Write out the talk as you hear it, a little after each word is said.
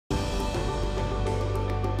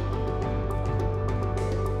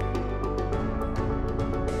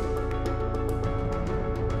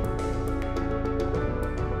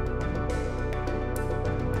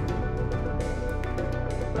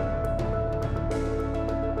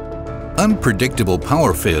Unpredictable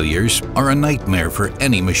power failures are a nightmare for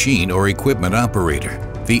any machine or equipment operator.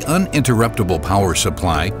 The Uninterruptible Power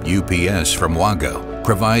Supply, UPS from WAGO,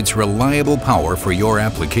 provides reliable power for your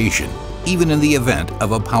application, even in the event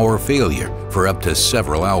of a power failure for up to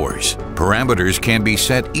several hours. Parameters can be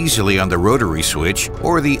set easily on the rotary switch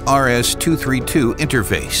or the RS-232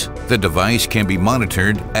 interface. The device can be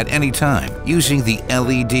monitored at any time using the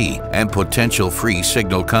LED and potential-free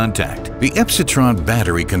signal contact. The EPSITRON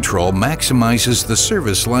Battery Control maximizes the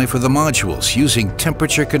service life of the modules using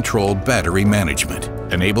temperature-controlled battery management,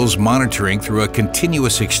 enables monitoring through a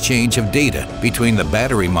continuous exchange of data between the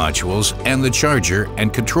battery modules and the charger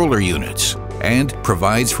and controller units, and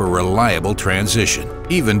provides for reliable transition,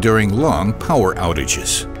 even during long power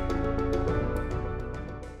outages.